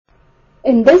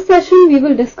In this session, we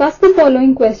will discuss the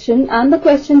following question, and the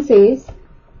question says,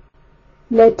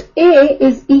 let A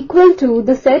is equal to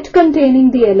the set containing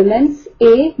the elements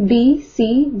A, B,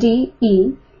 C, D,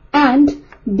 E, and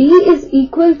B is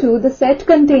equal to the set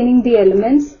containing the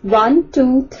elements 1,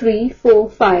 2, 3, 4,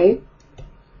 5.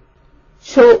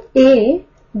 Show A,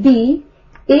 B,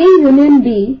 A union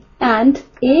B and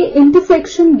A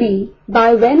intersection B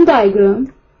by Venn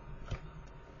diagram.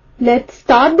 Let's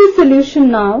start the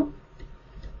solution now.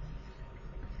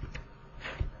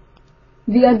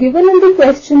 We are given in the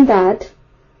question that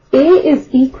A is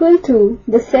equal to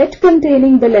the set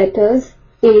containing the letters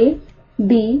A,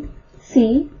 B,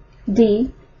 C,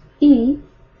 D, E,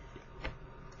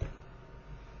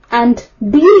 and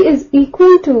B is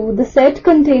equal to the set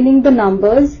containing the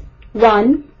numbers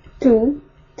 1, 2,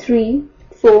 3,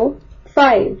 4,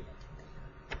 5.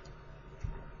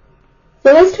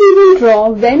 First we will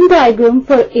draw Venn diagram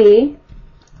for A.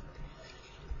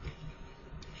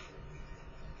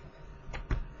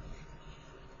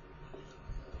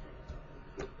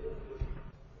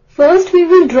 First we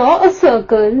will draw a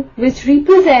circle which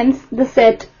represents the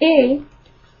set A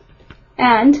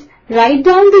and write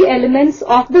down the elements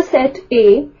of the set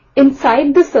A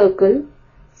inside the circle.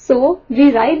 So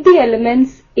we write the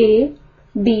elements A,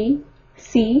 B,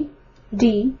 C,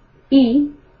 D, E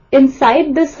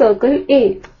inside this circle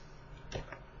A.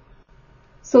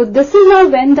 So this is our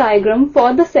Venn diagram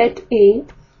for the set A.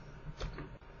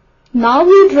 Now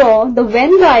we draw the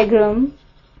Venn diagram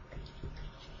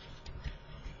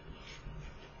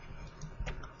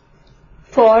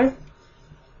for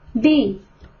B.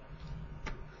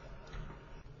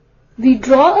 We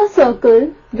draw a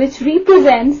circle which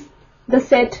represents the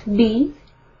set B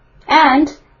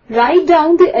and write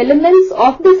down the elements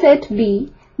of the set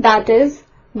B, that is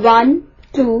 1,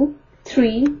 2,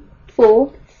 3,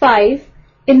 4, 5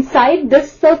 inside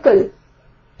this circle.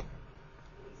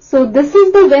 So this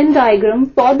is the Venn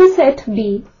diagram for the set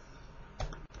B.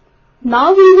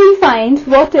 Now we will find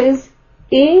what is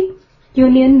A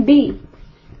union B.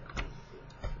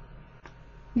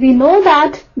 We know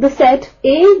that the set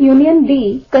A union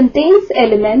B contains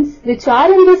elements which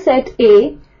are in the set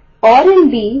A or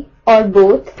in B or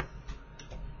both.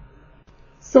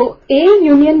 So A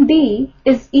union B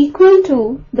is equal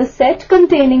to the set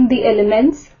containing the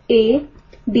elements A,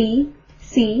 B,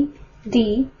 C,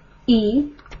 D, E,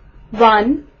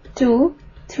 1, 2,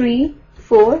 3,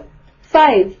 4,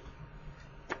 5.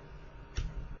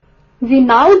 We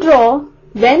now draw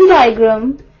Venn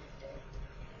diagram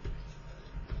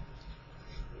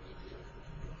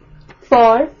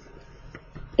for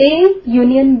A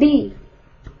union B.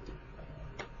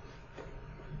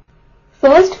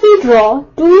 First we draw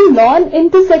two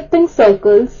non-intersecting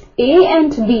circles A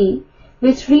and B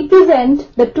which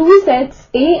represent the two sets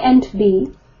A and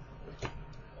B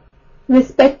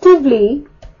respectively.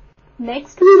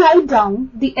 Next we write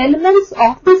down the elements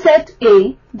of the set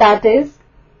A, that is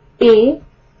A,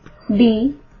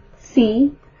 B,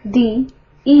 C, D,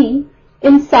 E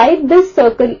inside this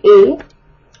circle A,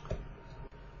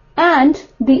 and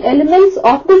the elements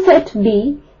of the set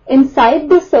B inside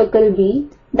the circle B,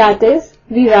 that is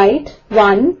we write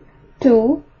 1,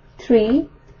 2, 3,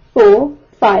 4,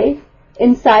 5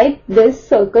 inside this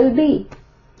circle B.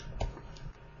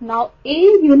 Now A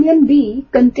union B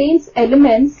contains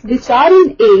elements which are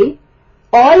in A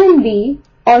or in B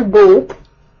or both.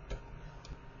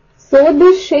 So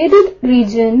this shaded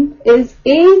region is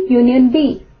A union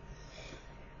B.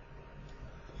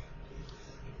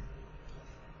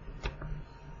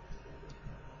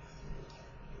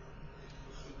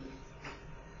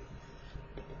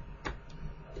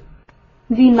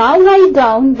 We now write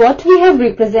down what we have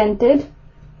represented.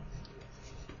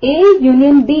 A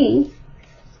union B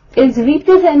is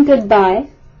represented by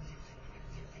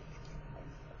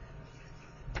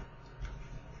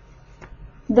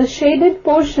the shaded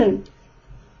portion.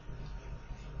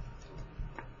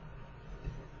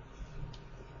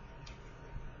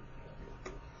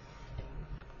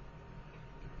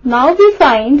 Now we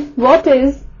find what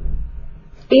is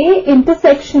A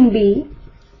intersection B.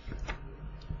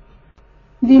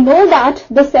 We know that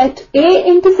the set A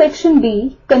intersection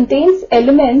B contains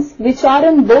elements which are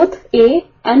in both A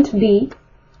and B.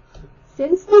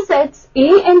 Since the sets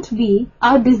A and B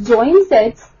are disjoint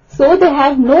sets, so they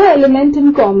have no element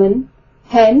in common,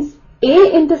 hence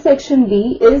A intersection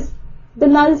B is the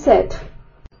null set.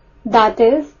 That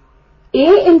is,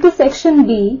 A intersection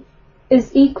B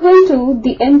is equal to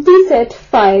the empty set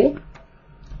phi.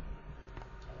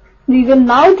 We will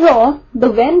now draw the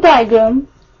Venn diagram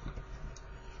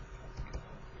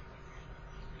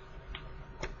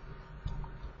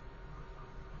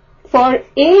for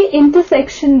A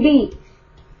intersection B.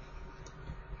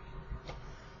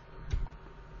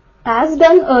 As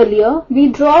done earlier, we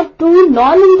draw two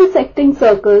non-intersecting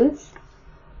circles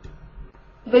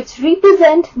which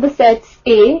represent the sets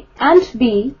A and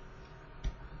B.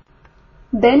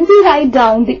 Then we write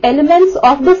down the elements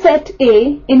of the set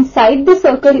A inside the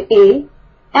circle A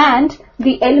and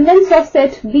the elements of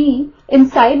set B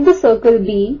inside the circle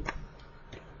B.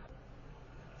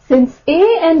 Since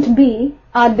A and B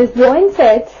are disjoint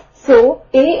sets, so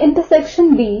A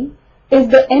intersection B is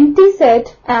the empty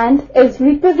set and is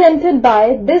represented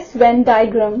by this Venn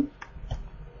diagram.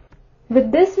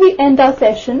 With this we end our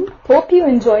session. Hope you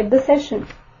enjoyed the session.